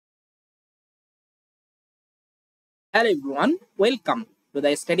Hello everyone, welcome to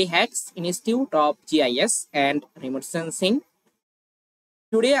the Study Hacks Institute of GIS and Remote Sensing.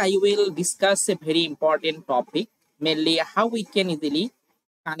 Today I will discuss a very important topic, mainly how we can easily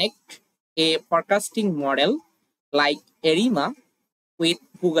connect a forecasting model like ARIMA with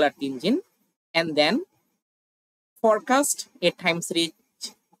Google Earth Engine and then forecast a time series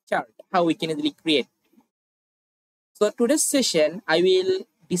chart, how we can easily create. So today's session I will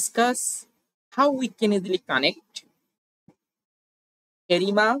discuss how we can easily connect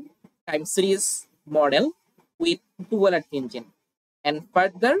ARIMA time series model with Google Earth Engine, and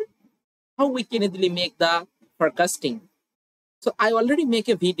further how we can easily make the forecasting. So I already make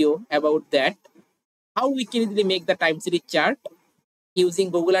a video about that, how we can easily make the time series chart using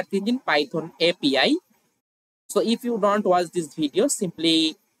Google Earth Engine Python API. So if you don't watch this video,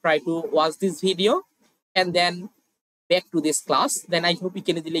 simply try to watch this video and then back to this class. Then I hope you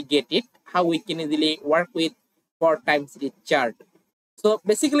can easily get it, how we can easily work with for time series chart. So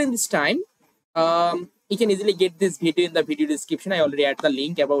basically in this time, you can easily get this video in the video description. I already add the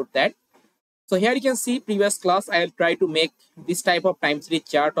link about that. So here you can see previous class, I will try to make this type of time series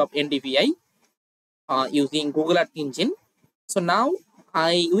chart of NDVI using Google Earth Engine. So now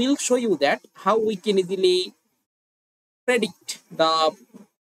I will show you that how we can easily predict the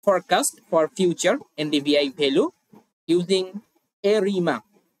forecast for future NDVI value using ARIMA.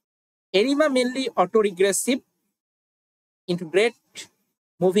 ARIMA mainly autoregressive integrate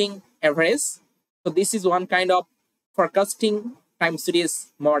moving average. So this is one kind of forecasting time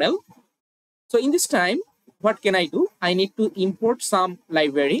series model. So in this time, what can I do? I need to import some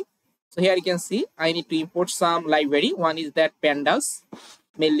library. So here you can see I need to import some library. One is that pandas,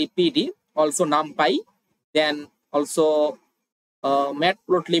 mainly PD, also NumPy, then also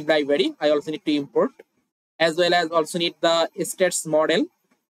matplotlib library. I also need to import, as well as also need the stats model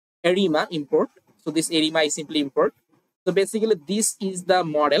ARIMA import. So this ARIMA I simply import. So basically this is the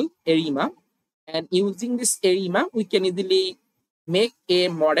model ARIMA, and using this ARIMA we can easily make a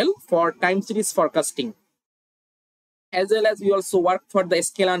model for time series forecasting, as well as we also work for the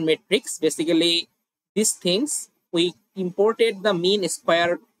scale and metrics. Basically these things we imported the mean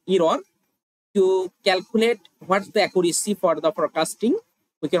square error to calculate what's the accuracy for the forecasting.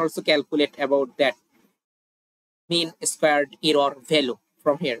 We can also calculate about that mean squared error value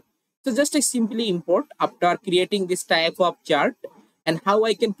from here. So just I simply import after creating this type of chart. And how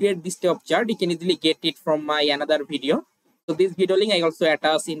I can create this type of chart, you can easily get it from my another video. So this video link I also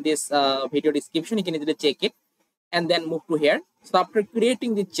attach in this video description. You can easily check it and then move to here. So after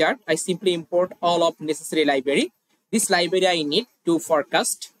creating the chart, I simply import all of necessary library. This library I need to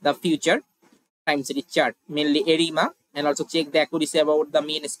forecast the future time series chart, mainly ARIMA, and also check the accuracy about the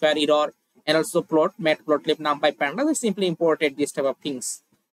mean square error, and also plot, matplotlib, NumPy, pandas. I simply imported this type of things.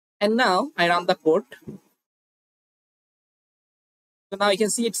 And now I run the code. So now you can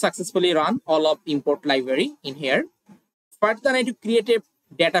see it successfully run all of import library in here. Further, I need to create a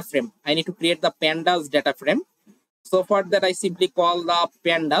data frame. I need to create the pandas data frame. So for that, I simply call the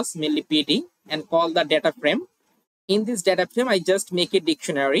pandas, mainly PD, and call the data frame. In this data frame, I just make a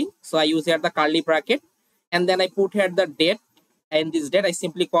dictionary. So I use here the curly bracket, and then I put here the date. And this date, I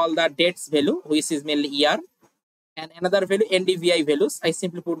simply call the dates value, which is mainly year. And another value, NDVI values. I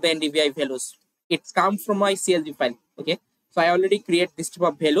simply put the NDVI values. It's come from my CSV file. Okay. So I already create this type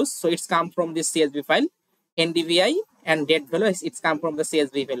of values. So it's come from this CSV file. NDVI and date value, it's come from the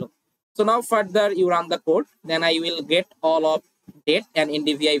CSV value. So now further you run the code, then I will get all of date and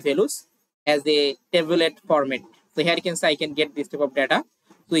NDVI values as a tabulate format. So here you can say I can get this type of data.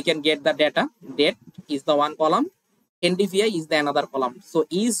 So we can get the data. Date is the one column. NDVI is the another column. So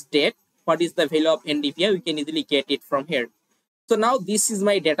is date, what is the value of NDVI? We can easily get it from here. So now this is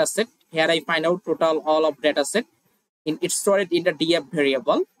my data set. Here I find out total all of data set. It's stored in the df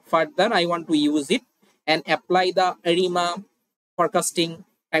variable. Further, I want to use it and apply the ARIMA forecasting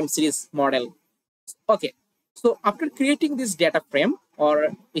time series model. Okay. So after creating this data frame,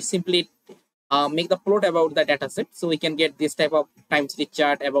 or we simply make the plot about the data set, so we can get this type of time series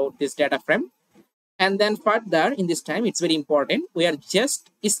chart about this data frame. And then further in this time, it's very important. We are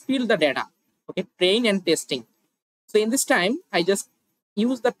just spill the data. Okay, train and testing. So in this time, I just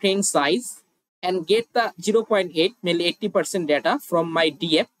use the train size and get the 0.8, mainly 80% data from my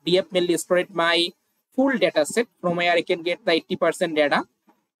DF. DF mainly stored my full data set, from where I can get the 80% data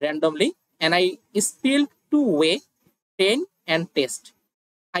randomly. And I spilled two-way train and test.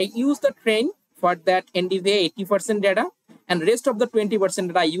 I use the train for that NDVI 80% data, and rest of the 20%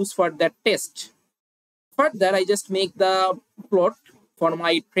 data I use for that test. Further, I just make the plot for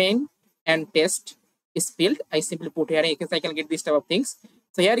my train and test spilled. I simply put here, I can get this type of things.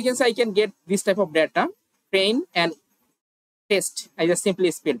 So here you can say I can get this type of data, train and test. I just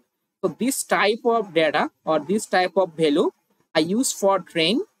simply spelled. So this type of data or this type of value I use for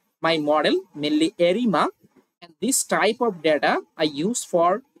train my model, mainly ARIMA, and this type of data I use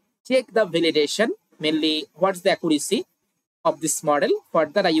for check the validation, mainly what's the accuracy of this model. For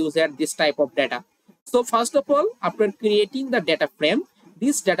that I use this type of data. So first of all, after creating the data frame,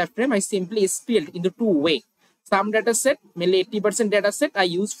 this data frame I simply split into two ways. Some data set, mainly 80% data set I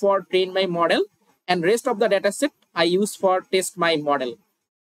use for train my model, and rest of the data set I use for test my model.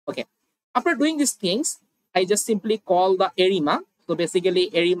 Okay. After doing these things, I just simply call the ARIMA. So basically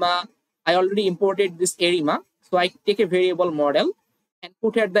ARIMA, I already imported this ARIMA. So I take a variable model and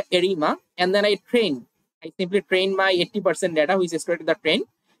put at the ARIMA, and then I train. I simply train my 80% data, which is straight to the train.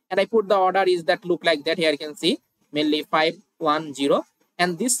 And I put the order is that look like that. Here you can see mainly 510.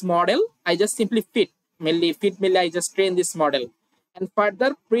 And this model, I just simply fit. Mainly I just train this model. And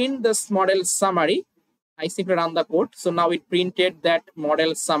further print this model summary. I simply run the code. So now it printed that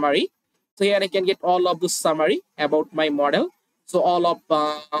model summary. So here I can get all of the summary about my model. So all of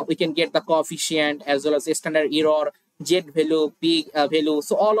we can get the coefficient as well as the standard error, Z value, P value.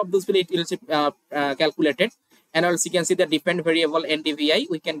 So all of those will it will calculated. And also you can see the depend variable NDVI.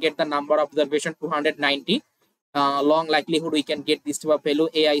 We can get the number of observation 290. Long likelihood we can get this type of value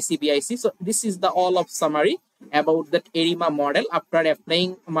AIC, BIC. So this is the all of summary about that ARIMA model after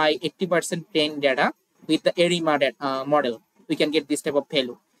applying my 80% train data with the ARIMA model. We can get this type of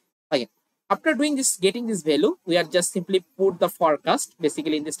value. Okay. After doing this, getting this value, we are just simply put the forecast.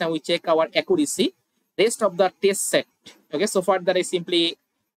 Basically, in this time we check our accuracy, rest of the test set. Okay, so for that I simply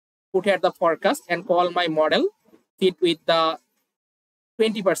put here the forecast and call my model, fit with the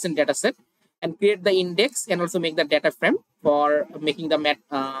 20% data set, and create the index and also make the data frame for making the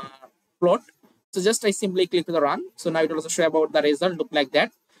plot. So just I simply click to the run. So now it will also show about the result, look like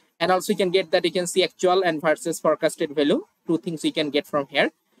that. And also you can get that, you can see actual and versus forecasted value. Two things we can get from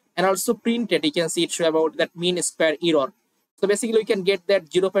here. And also printed, you can see it show about that mean square error. So basically we can get that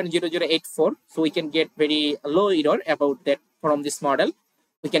 0.0084. So we can get very low error about that from this model.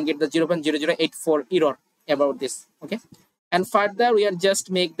 We can get the 0.0084 error about this. Okay. And further we are just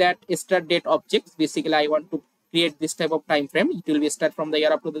make that start date objects. Basically I want to create this type of time frame. It will be start from the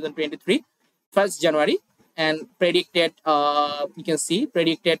year of 2023, 1st January, and predicted you can see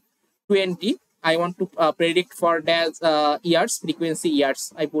predicted 20. I want to predict for that years, frequency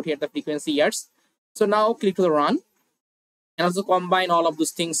years. I put here the frequency years. So now click to the run and also combine all of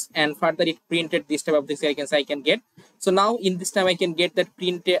those things, and further it printed this type of things I can get. So now in this time I can get that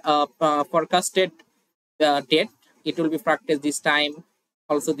printed forecasted date. It will be practiced this time,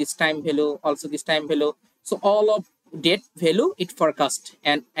 also this time value, also this time value. So all of date value it forecast,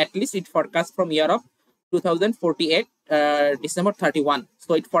 and at least it forecast from year of 2048 December 31.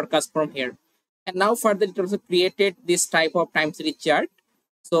 So it forecast from here. And now further it also created this type of time series chart.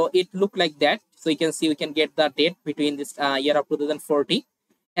 So it look like that. So you can see we can get the date between this year of 2040.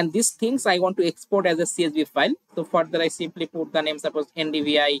 And these things I want to export as a CSV file. So further I simply put the name, suppose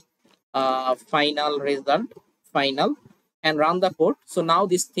NDVI final result, final, and run the code. So now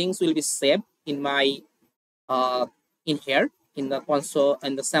these things will be saved in my in here in the console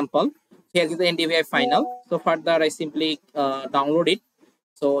and the sample. Here is the NDVI final. So further I simply download it.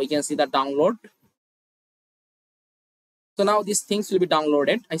 So you can see the download. So now these things will be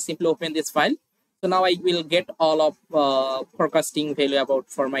downloaded. I simply open this file. So now I will get all of forecasting value about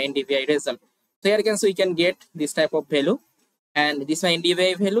for my NDVI result. So here again, so you can get this type of value, and this is my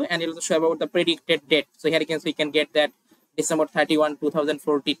NDVI value, and it will show about the predicted date. So here again, so you can get that December 31,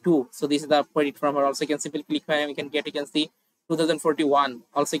 2042. So this is the predict from here. Also you can simply click on, you can get, you can see 2041.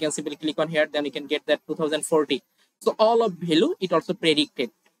 Also you can simply click on here, then you can get that 2040. So all of value it also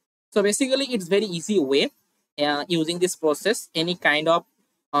predicted. So basically it's very easy way using this process. Any kind of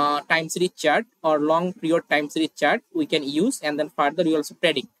time series chart or long period time series chart we can use, and then further we also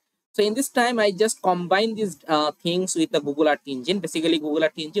predict. So in this time I just combine these things with the Google Earth Engine. Basically Google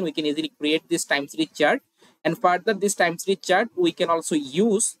Earth Engine we can easily create this time series chart, and further this time series chart we can also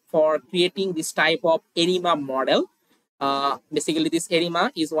use for creating this type of ARIMA model. Basically this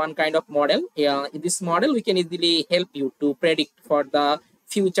ARIMA is one kind of model. In this model we can easily help you to predict for the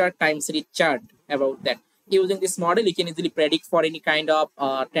future time series chart about that. Using this model you can easily predict for any kind of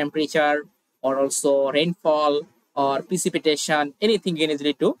temperature or also rainfall or precipitation, anything you can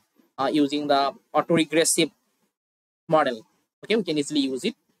easily do using the autoregressive model. Okay, we can easily use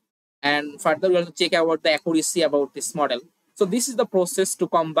it, and further we will check about the accuracy about this model. So this is the process to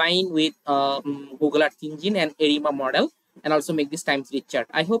combine with Google Earth Engine and ARIMA model, and also make this time series chart.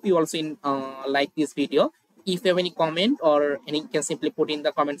 I hope you also like this video. If you have any comment or any, you can simply put in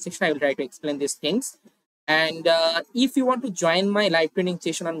the comment section. I will try to explain these things. And if you want to join my live training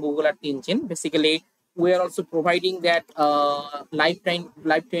session on Google Earth Engine, basically we are also providing that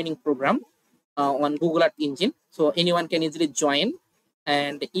live training program on Google Earth Engine. So anyone can easily join.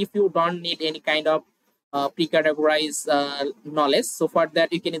 And if you don't need any kind of pre-categorized knowledge, so for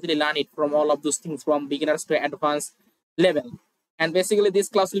that you can easily learn it from all of those things from beginners to advanced level. And basically this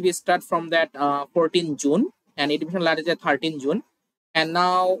class will be start from that 14 June and admission last is at 13 June. And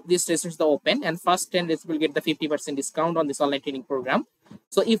now this registrations are open, and first 10 will get the 50% discount on this online training program.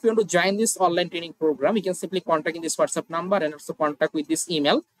 So if you want to join this online training program, you can simply contact in this WhatsApp number and also contact with this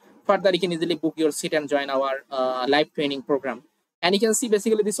email. Further, you can easily book your seat and join our live training program. And you can see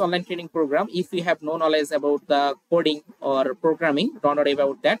basically this online training program, if you have no knowledge about the coding or programming, don't worry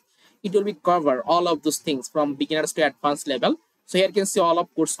about that. It will be cover all of those things from beginners to advanced level. So here you can see all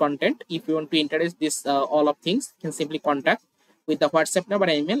of course content. If you want to introduce this all of things, you can simply contact with the WhatsApp number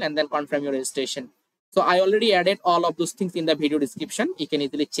and email and then confirm your registration. So I already added all of those things in the video description. You can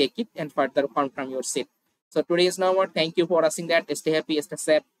easily check it and further confirm your seat. So today is no more. Thank you for watching that. Stay happy, stay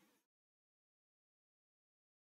safe.